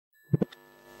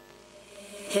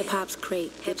Hip Hop's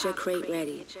crate. Get your crate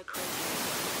ready.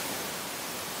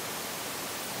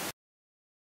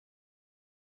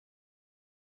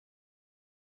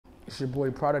 It's your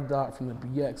boy PRADA DOT from the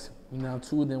BX. We now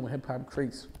tuned in with Hip Hop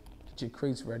Crates. Get your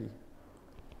crates ready.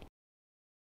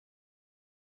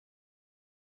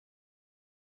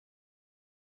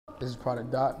 This is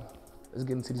PRADA DOT. Let's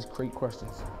get into these crate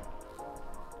questions.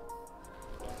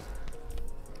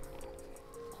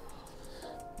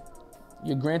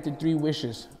 You're granted 3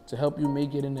 wishes to help you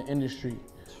make it in the industry.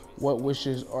 What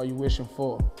wishes are you wishing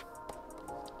for?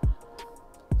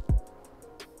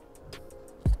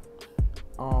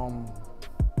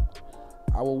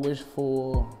 I will wish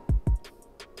for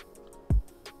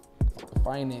the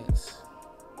finance.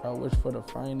 I wish for the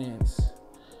finance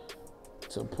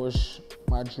to push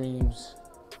my dreams.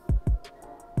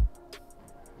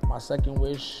 My second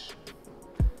wish,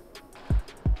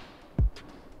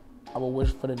 I will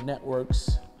wish for the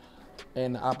networks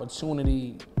and the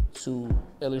opportunity to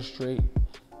illustrate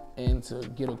and to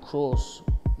get across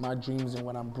my dreams and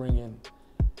what I'm bringing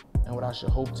and what I should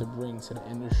hope to bring to the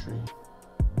industry.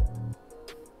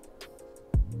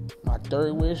 My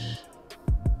third wish,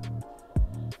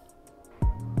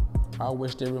 I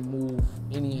wish they remove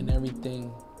any and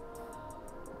everything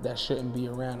that shouldn't be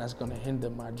around that's gonna hinder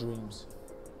my dreams.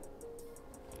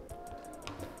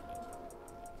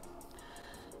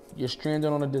 You're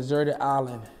stranded on a deserted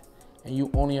island and you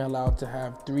only allowed to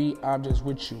have 3 objects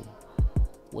with you.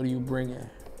 What are you bringing?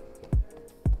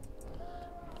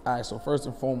 All right, so first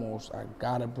and foremost, I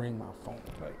gotta bring my phone.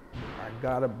 I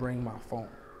gotta bring my phone.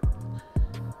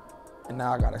 And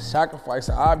now I gotta sacrifice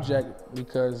an object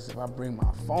because if I bring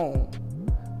my phone,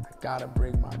 I gotta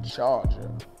bring my charger.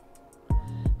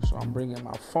 So I'm bringing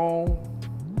my phone,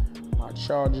 my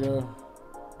charger.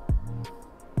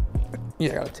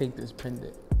 Yeah, I gotta take this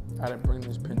pendant. I gotta bring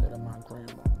this pendant to my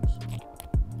grandma's.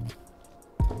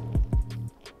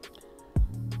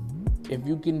 If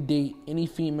you can date any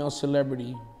female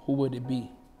celebrity, who would it be?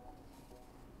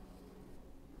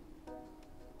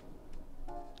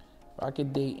 If I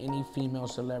could date any female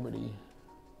celebrity,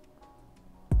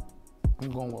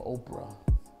 I'm going with Oprah.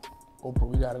 Oprah,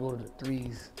 we gotta go to the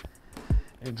 3s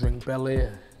and drink Bel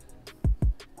Air.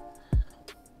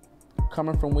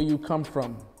 Coming from where you come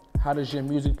from, how does your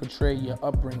music portray your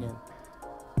upbringing?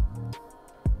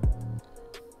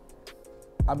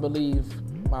 I believe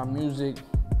my music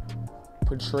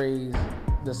portrays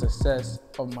the success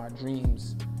of my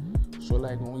dreams. So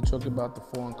like when we talk about the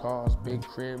foreign cars, big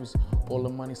cribs, all the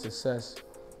money, success,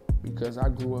 because I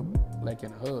grew up like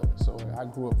in the hood. So I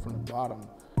grew up from the bottom.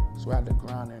 So I had to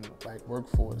grind and like work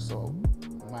for it. So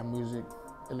my music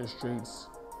illustrates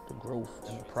the growth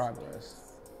and the progress.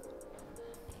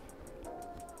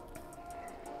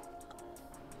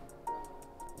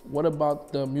 What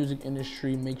about the music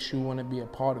industry makes you want to be a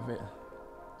part of it?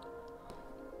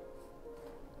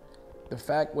 The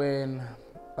fact when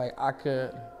like I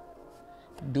could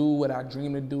do what I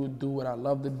dream to do what I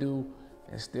love to do,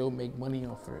 and still make money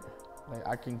off it. Like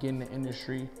I can get in the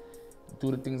industry,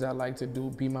 do the things I like to do,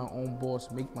 be my own boss,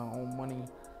 make my own money,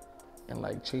 and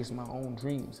like chase my own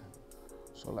dreams.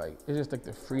 So like it's just like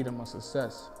the freedom of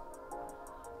success.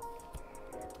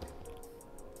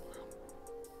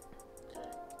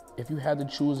 If you had to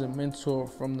choose a mentor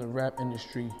from the rap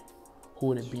industry, who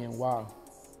would it be and why?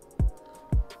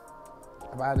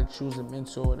 If I had to choose a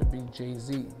mentor, it'd be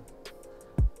Jay-Z.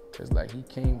 Cause like he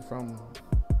came from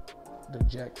the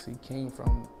jacks, he came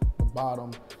from the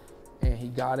bottom, and he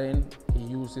got in, he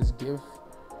used his gift,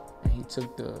 and he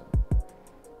took the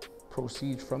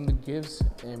proceeds from the gifts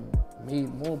and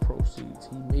made more proceeds.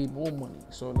 He made more money.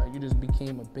 So like you just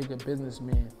became a bigger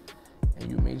businessman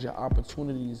and you made your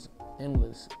opportunities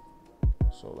endless.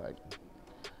 So like,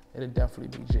 it'd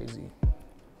definitely be Jay-Z.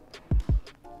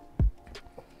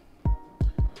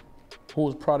 Who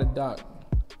was PRADA DOT?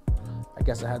 I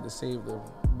guess I had to save the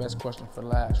best question for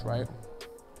last, right?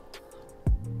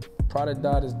 PRADA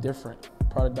DOT is different.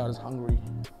 PRADA DOT is hungry.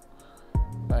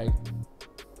 Like,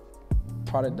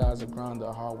 PRADA DOT is a grinder,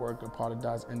 a hard worker. PRADA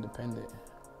DOT is independent.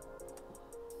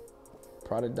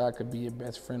 PRADA DOT could be your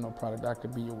best friend, or PRADA DOT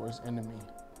could be your worst enemy.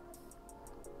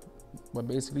 But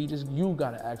basically, just you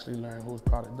gotta actually learn who's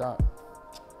PRADA DOT.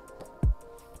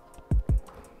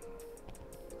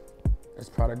 It's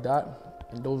PRADA DOT,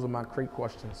 and those are my crate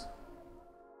questions.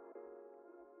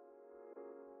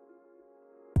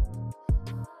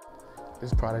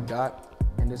 This is PRADA DOT,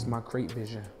 and this is my crate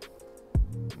vision.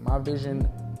 My vision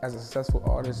as a successful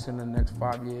artist in the next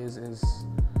 5 years is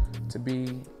to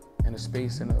be in a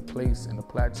space, in a place, in a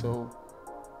plateau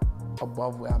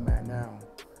above where I'm at now.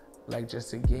 Like just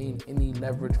to gain any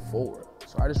leverage forward.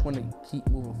 So I just want to keep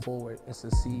moving forward and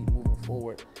succeed moving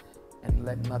forward and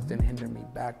let nothing hinder me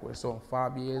backwards. So in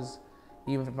 5 years,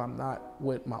 even if I'm not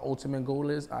what my ultimate goal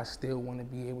is, I still want to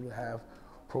be able to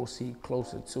proceed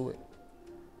closer to it.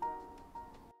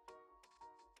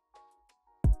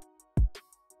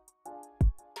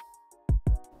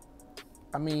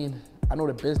 I mean, I know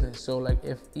the business, so like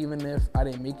even if I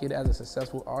didn't make it as a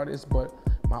successful artist, but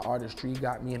my artistry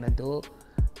got me in the door,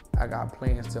 I got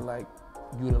plans to like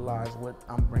utilize what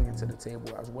I'm bringing to the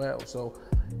table as well. So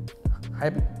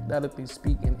hypothetically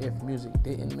speaking, if music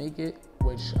didn't make it,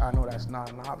 which I know that's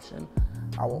not an option,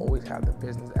 I will always have the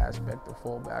business aspect to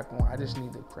fall back on. I just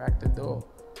need to crack the door,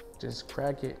 just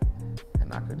crack it,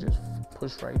 and I could just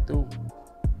push right through.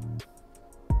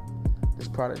 This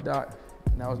PRADA DOT,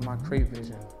 and that was my crate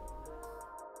vision.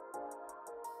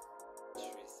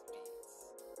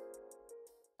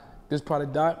 This PRADA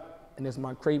DOT, and it's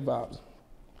my crate vibes.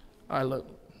 All right, look.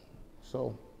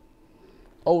 So,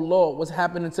 oh Lord, what's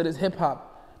happening to this hip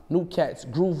hop? New cats,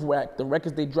 groove rack, the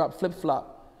records they drop flip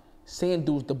flop. Sand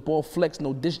dudes, the ball flex,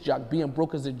 no disc jock. Being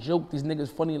broke is a joke. These niggas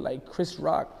funny like Chris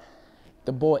Rock.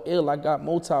 The boy ill, I got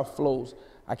multi flows.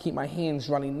 I keep my hands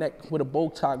around their neck where the bow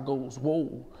tie goes.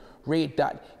 Whoa, red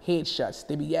dot, headshots,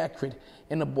 they be accurate.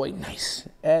 And the boy nice.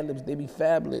 Ad-libs, they be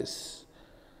fabulous.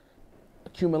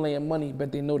 Accumulating money,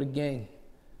 bet they know the game.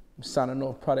 I'm signing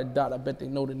off PRADA DOT, I bet they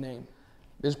know the name.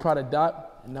 This PRADA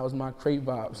DOT, and that was my crate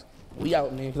vibes. We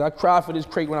out, man, because I cried for this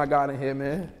crate when I got in here,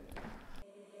 man.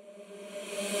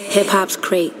 Hip hop's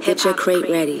crate. Get your crate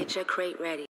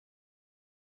ready.